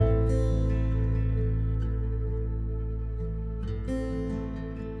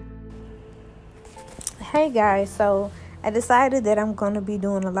Hey guys, so I decided that I'm going to be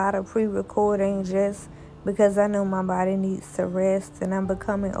doing a lot of pre-recording just because I know my body needs to rest and I'm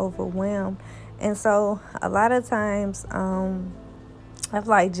becoming overwhelmed. And so a lot of times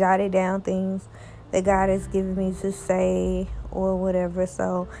I've jotted down things that God has given me to say or whatever.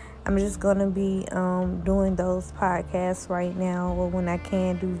 So I'm just going to be doing those podcasts right now, or when I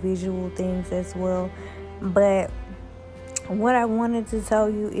can do visual things as well. But what I wanted to tell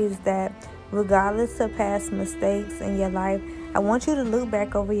you is that regardless of past mistakes in your life, I want you to look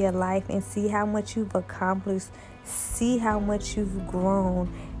back over your life and see how much you've accomplished, see how much you've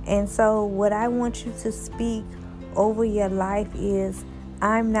grown. And so what I want you to speak over your life is,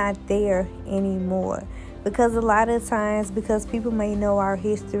 I'm not there anymore. Because a lot of times, because people may know our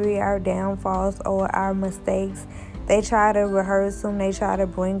history, our downfalls, or our mistakes, they try to rehearse them, they try to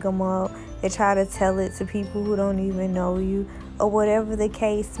bring them up, they try to tell it to people who don't even know you, or whatever the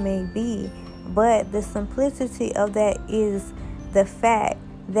case may be. But the simplicity of that is the fact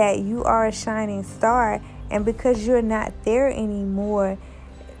that you are a shining star, and because you're not there anymore,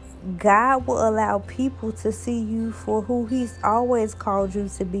 God will allow people to see you for who He's always called you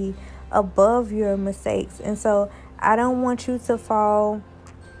to be, above your mistakes. And so I don't want you to fall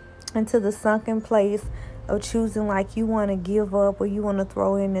into the sunken place of choosing you want to give up or you want to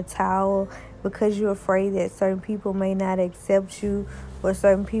throw in the towel because you're afraid that certain people may not accept you, or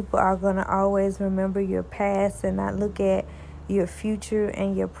certain people are going to always remember your past and not look at your future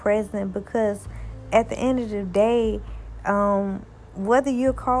and your present. Because at the end of the day, whether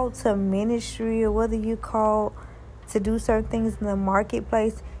you're called to ministry or whether you're called to do certain things in the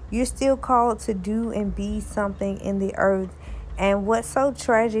marketplace, you're still called to do and be something in the earth. And what's so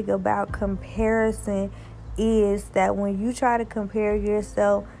tragic about comparison is that when you try to compare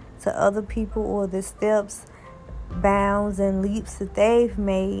yourself to other people or the steps, bounds, and leaps that they've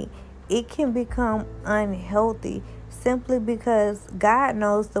made, it can become unhealthy simply because God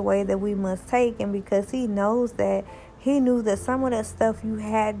knows the way that we must take, and because He knows that He knew that some of that stuff you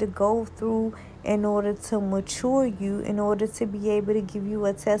had to go through in order to mature you, in order to be able to give you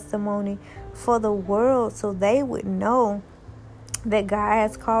a testimony for the world, so they would know that God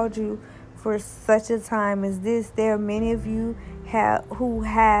has called you for such a time as this. There are many of you who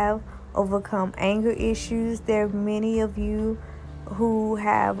have overcome anger issues. There are many of you who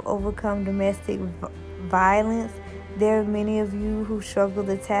have overcome domestic violence. There are many of you who struggle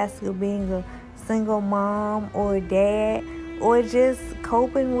the task of being a single mom or a dad, or just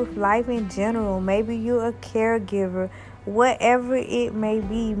coping with life in general. Maybe you're a caregiver. Whatever it may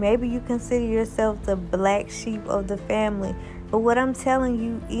be, maybe you consider yourself the black sheep of the family. But what I'm telling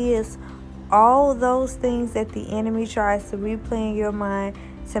you is, all those things that the enemy tries to replay in your mind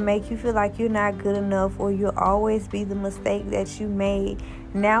to make you feel like you're not good enough, or you'll always be the mistake that you made,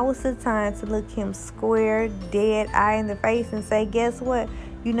 now is the time to look him square, dead eye in the face and say, guess what?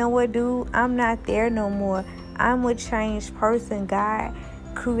 You know what, dude? I'm not there no more. I'm a changed person. God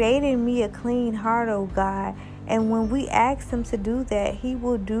created me a clean heart, oh God. And when we ask Him to do that, He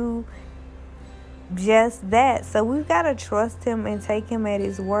will do just that. So we've got to trust Him and take Him at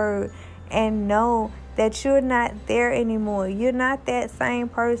His word and know that you're not there anymore. You're not that same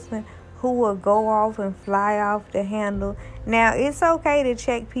person who will go off and fly off the handle. Now, it's okay to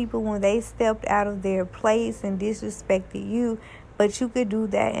check people when they stepped out of their place and disrespected you, but you could do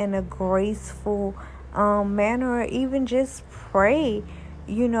that in a graceful manner, or even just pray,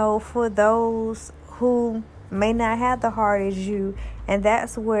 for those who may not have the heart as you. And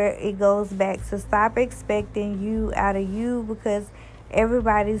that's where it goes back to stop expecting you out of you, because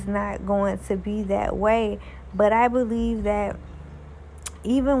everybody's not going to be that way. But I believe that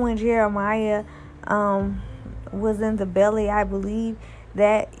even when Jeremiah was in the belly, I believe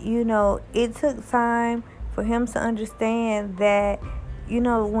that, it took time for him to understand that,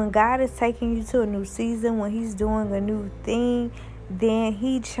 when God is taking you to a new season, when He's doing a new thing, then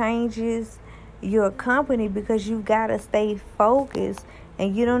He changes your company, because you've got to stay focused.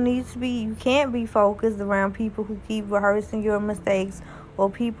 And you can't be focused around people who keep rehearsing your mistakes,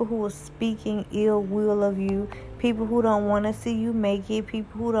 or people who are speaking ill will of you, people who don't want to see you make it,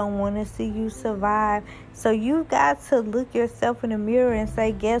 people who don't want to see you survive. So you've got to look yourself in the mirror and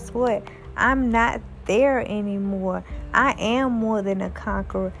say, guess what? I'm not there anymore. I am more than a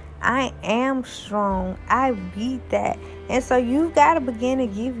conqueror. I am strong. I beat that. And so you've got to begin to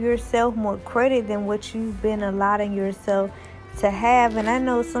give yourself more credit than what you've been allotting yourself to have. And I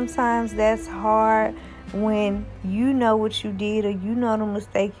know sometimes that's hard when you know what you did, or you know the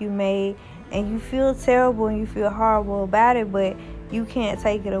mistake you made, and you feel terrible and you feel horrible about it, but you can't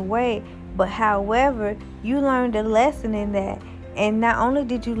take it away. But however, you learned a lesson in that. And not only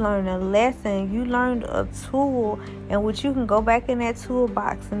did you learn a lesson, you learned a tool in which you can go back in that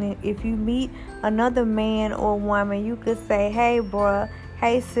toolbox. And if you meet another man or woman, you could say, hey, bruh,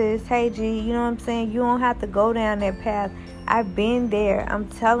 hey, sis, hey, G, you know what I'm saying? You don't have to go down that path. I've been there. I'm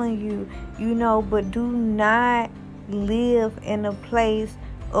telling you, but do not live in a place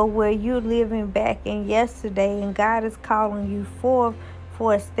or where you're living back in yesterday, and God is calling you forth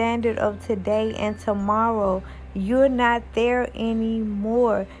for a standard of today and tomorrow. You're not there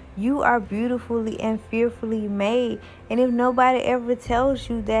anymore. You are beautifully and fearfully made. And if nobody ever tells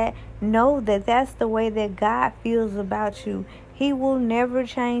you that, know that that's the way that God feels about you. He will never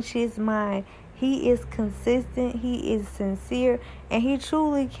change his mind. He is consistent. He is sincere. And he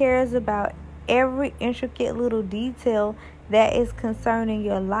truly cares about every intricate little detail that is concerning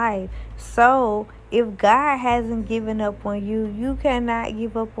your life. So if God hasn't given up on you, you cannot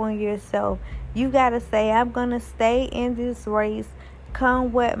give up on yourself. You got to say, I'm going to stay in this race,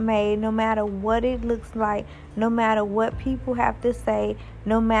 come what may, no matter what it looks like, no matter what people have to say,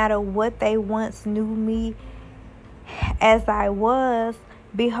 no matter what they once knew me as I was.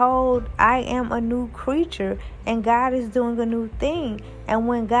 Behold, I am a new creature, and God is doing a new thing. And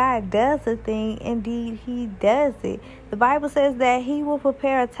when God does a thing, indeed he does it. The Bible says that he will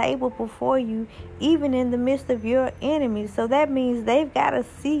prepare a table before you, even in the midst of your enemies. So that means they've got to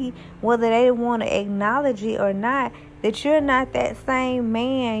see, whether they want to acknowledge it or not, that you're not that same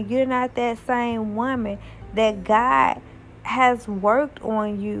man, you're not that same woman, that God has worked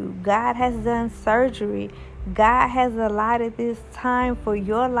on you. God has done surgery. God has allotted this time for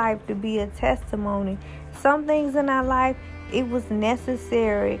your life to be a testimony. Some things in our life, it was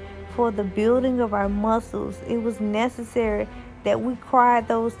necessary for the building of our muscles. It was necessary that we cried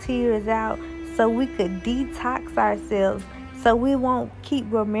those tears out so we could detox ourselves, so we won't keep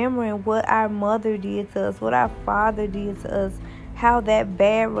remembering what our mother did to us, what our father did to us, how that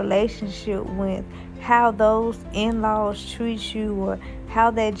bad relationship went, how those in-laws treat you, or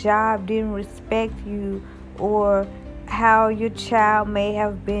how that job didn't respect you, or how your child may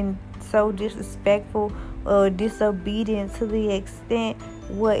have been so disrespectful or disobedient to the extent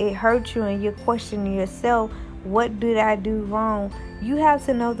where it hurt you and you're questioning yourself, what did I do wrong? You have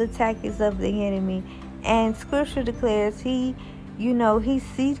to know the tactics of the enemy. And scripture declares he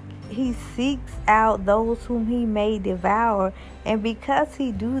seeks out those whom he may devour. And because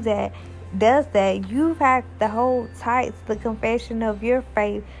he does that, you have to hold tight to the confession of your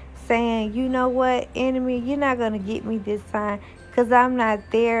faith, saying, you know what, enemy, you're not going to get me this time, because I'm not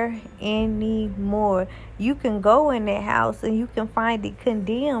there anymore. You can go in that house and you can find it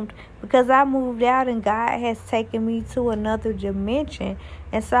condemned, because I moved out and God has taken me to another dimension.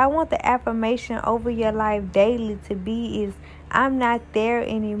 And so I want the affirmation over your life daily to be is, I'm not there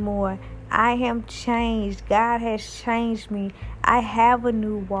anymore. I am changed. God has changed me. I have a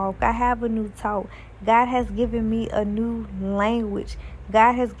new walk. I have a new talk. God has given me a new language.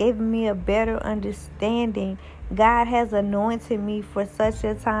 God has given me a better understanding. God has anointed me for such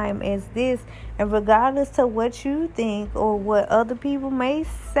a time as this. And regardless of what you think or what other people may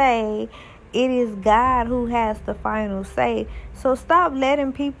say, it is God who has the final say. So stop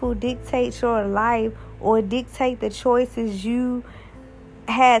letting people dictate your life or dictate the choices you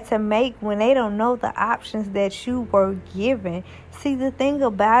had to make when they don't know the options that you were given. See, the thing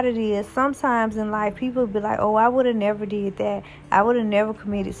about it is, sometimes in life people be like, oh, I would have never did that. I would have never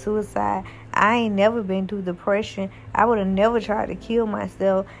committed suicide. I ain't never been through depression. I would have never tried to kill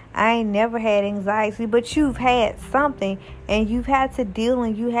myself. I ain't never had anxiety. But you've had something, and you've had to deal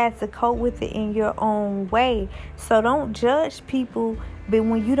and you had to cope with it in your own way. So don't judge people, but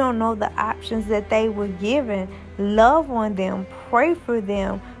when you don't know the options that they were given, love on them, pray for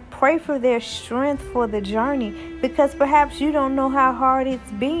them, pray for their strength for the journey, because perhaps you don't know how hard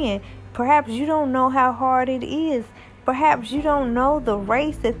it's been. Perhaps you don't know how hard it is. Perhaps you don't know the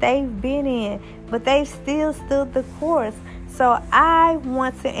race that they've been in, but they still stood the course. So I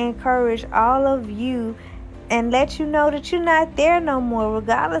want to encourage all of you and let you know that you're not there no more,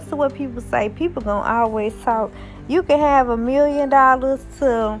 regardless of what people say. People gonna always talk. You can have $1 million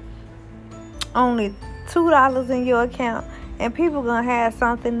to only $2 in your account, and people gonna have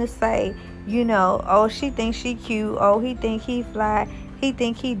something to say. Oh, she thinks she cute. Oh, he think he fly. He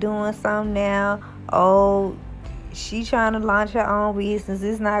think he doing something now. Oh, she trying to launch her own business.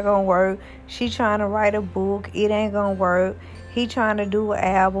 It's not gonna work. She trying to write a book. It ain't gonna work. He trying to do an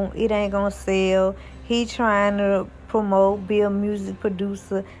album. It ain't gonna sell. He trying to promote, be a music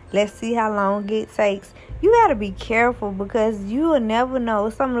producer. Let's see how long it takes. You got to be careful, because you will never know.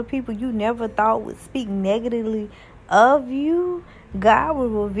 Some of the people you never thought would speak negatively of you, God will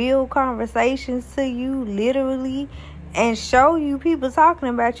reveal conversations to you literally and show you people talking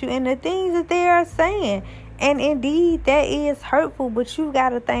about you and the things that they are saying. And indeed, that is hurtful, but you got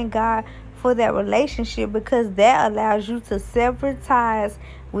to thank God for that relationship, because that allows you to sever ties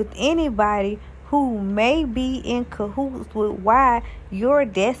with anybody who may be in cahoots with why your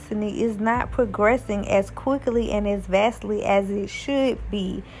destiny is not progressing as quickly and as vastly as it should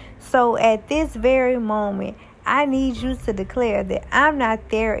be. So at this very moment, I need you to declare that I'm not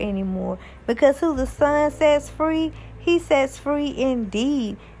there anymore, because who the Son sets free, he sets free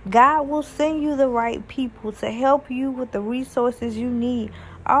indeed. God will send you the right people to help you with the resources you need.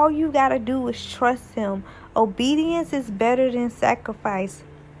 All you got to do is trust him. Obedience is better than sacrifice.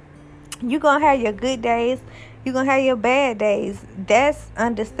 You're going to have your good days. You're going to have your bad days. That's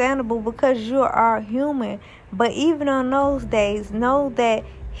understandable, because you are human. But even on those days, know that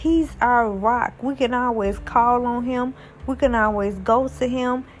he's our rock. We can always call on him. We can always go to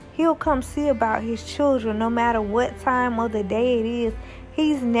him. He'll come see about his children no matter what time of the day it is.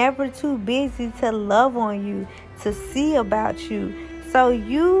 He's never too busy to love on you, to see about you. So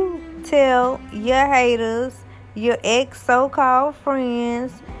you tell your haters, your ex so-called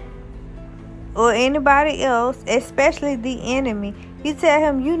friends, or anybody else, especially the enemy, you tell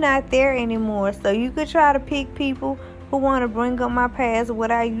him you're not there anymore. So you could try to pick people who want to bring up my past, what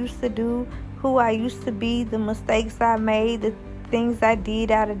I used to do, who I used to be, the mistakes I made, the things I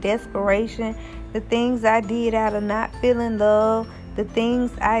did out of desperation, the things I did out of not feeling love, the things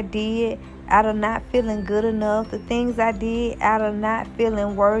I did out of not feeling good enough, the things I did out of not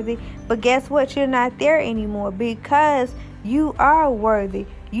feeling worthy. But guess what? You're not there anymore, because you are worthy.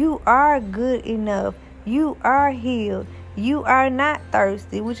 You are good enough. You are healed. You are not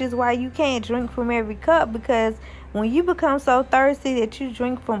thirsty, which is why you can't drink from every cup, because when you become so thirsty that you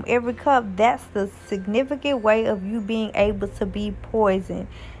drink from every cup, that's the significant way of you being able to be poisoned.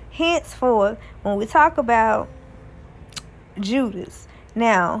 Henceforth, when we talk about Judas,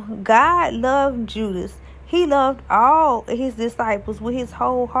 now, God loved Judas. He loved all his disciples with his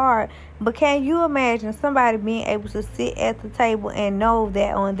whole heart. But can you imagine somebody being able to sit at the table and know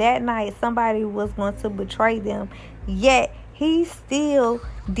that on that night somebody was going to betray them, yet he still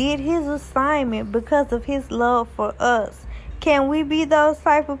did his assignment because of his love for us? Can we be those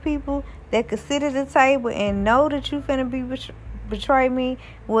type of people that could sit at the table and know that you finna be betray me?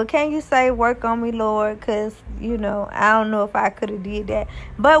 Well, can you say, work on me, Lord? Because, I don't know if I could have did that.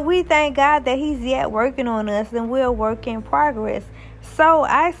 But we thank God that he's yet working on us, and we're a work in progress. So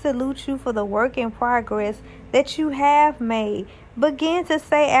I salute you for the work in progress that you have made. Begin to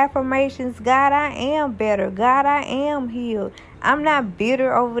say affirmations. God, I am better. God, I am healed. I'm not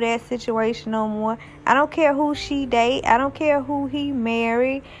bitter over that situation no more. I don't care who she date. I don't care who he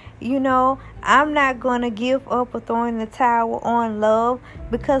married. I'm not going to give up or throw in the towel on love,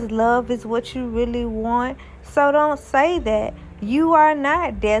 because love is what you really want. So don't say that. You are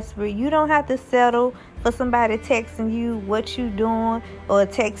not desperate. You don't have to settle for somebody texting you what you doing, or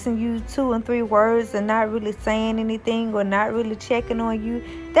texting you 2 and 3 words and not really saying anything, or not really checking on you.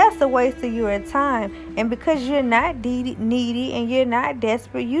 That's a waste of your time. And because you're not needy and you're not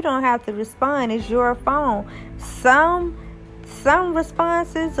desperate, you don't have to respond. It's your phone. Some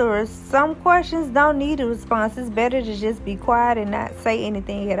responses or some questions don't need a response. It's better to just be quiet and not say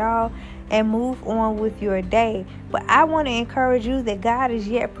anything at all and move on with your day. But I want to encourage you that God is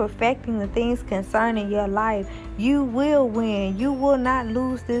yet perfecting the things concerning your life. You will win. You will not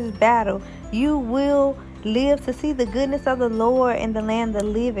lose this battle. You will live to see the goodness of the Lord in the land of the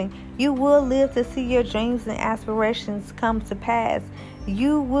living. You will live to see your dreams and aspirations come to pass.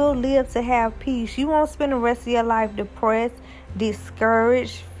 You will live to have peace. You won't spend the rest of your life depressed,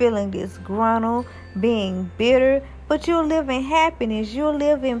 discouraged, feeling disgruntled, being bitter, but you'll live in happiness. You'll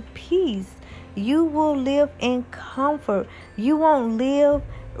live in peace. You will live in comfort. You won't live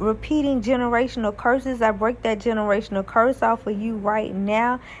repeating generational curses. I break that generational curse off of you right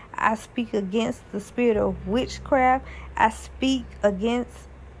now. I speak against the spirit of witchcraft. I speak against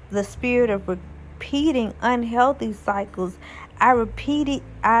the spirit of repeating unhealthy cycles. I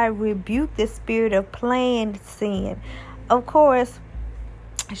rebuke the spirit of planned sin. Of course,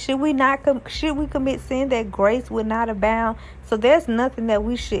 should we commit sin, that grace would not abound? So there's nothing that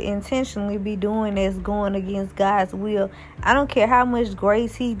we should intentionally be doing that's going against God's will. I don't care how much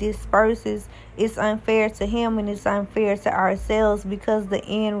grace he disperses. It's unfair to him and it's unfair to ourselves, because the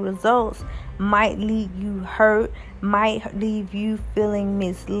end results might leave you hurt, might leave you feeling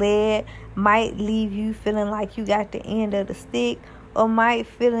misled, might leave you feeling like you got the end of the stick, or might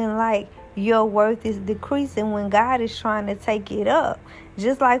feeling like your worth is decreasing when God is trying to take it up.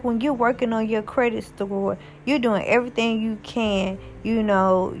 Just like when you're working on your credit score, you're doing everything you can.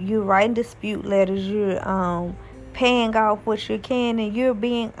 You're writing dispute letters. You're paying off what you can, and you're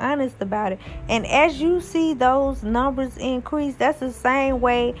being honest about it. And as you see those numbers increase, that's the same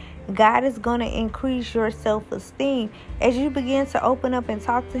way God is going to increase your self-esteem as you begin to open up and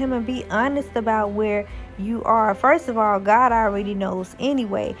talk to him and be honest about where you are. First of all, God already knows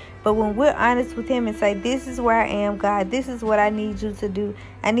anyway. But when we're honest with him and say, this is where I am, God, this is what I need you to do.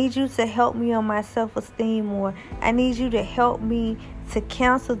 I need you to help me on my self-esteem more. I need you to help me to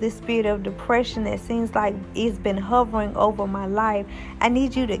cancel this spirit of depression that seems like it's been hovering over my life. I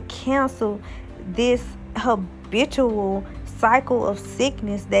need you to cancel this habitual cycle of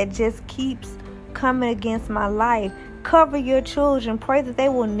sickness that just keeps coming against my life. Cover your children. Pray that they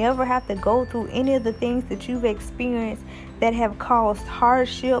will never have to go through any of the things that you've experienced that have caused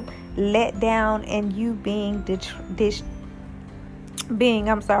hardship, letdown, and you being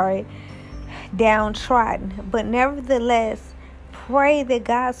downtrodden. But nevertheless, pray that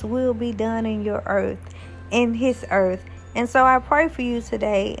God's will be done in your earth, in his earth. And so I pray for you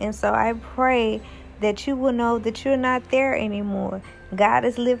today. And so I pray that you will know that you're not there anymore. God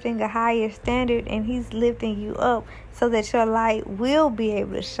is lifting a higher standard, and he's lifting you up so that your light will be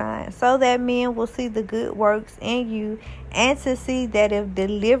able to shine, so that men will see the good works in you, and to see that if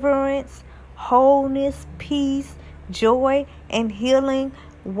deliverance, wholeness, peace, joy, and healing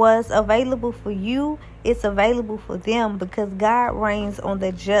was available for you, it's available for them, because God reigns on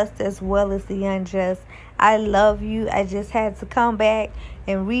the just as well as the unjust. I love you. I just had to come back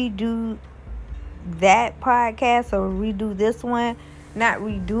and redo that podcast, or redo this one. Not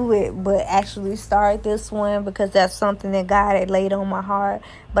redo it, but actually start this one, because that's something that God had laid on my heart.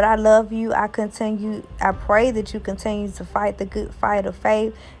 But I love you. I pray that you continue to fight the good fight of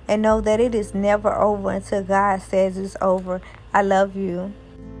faith, and know that it is never over until God says it's over. I love you.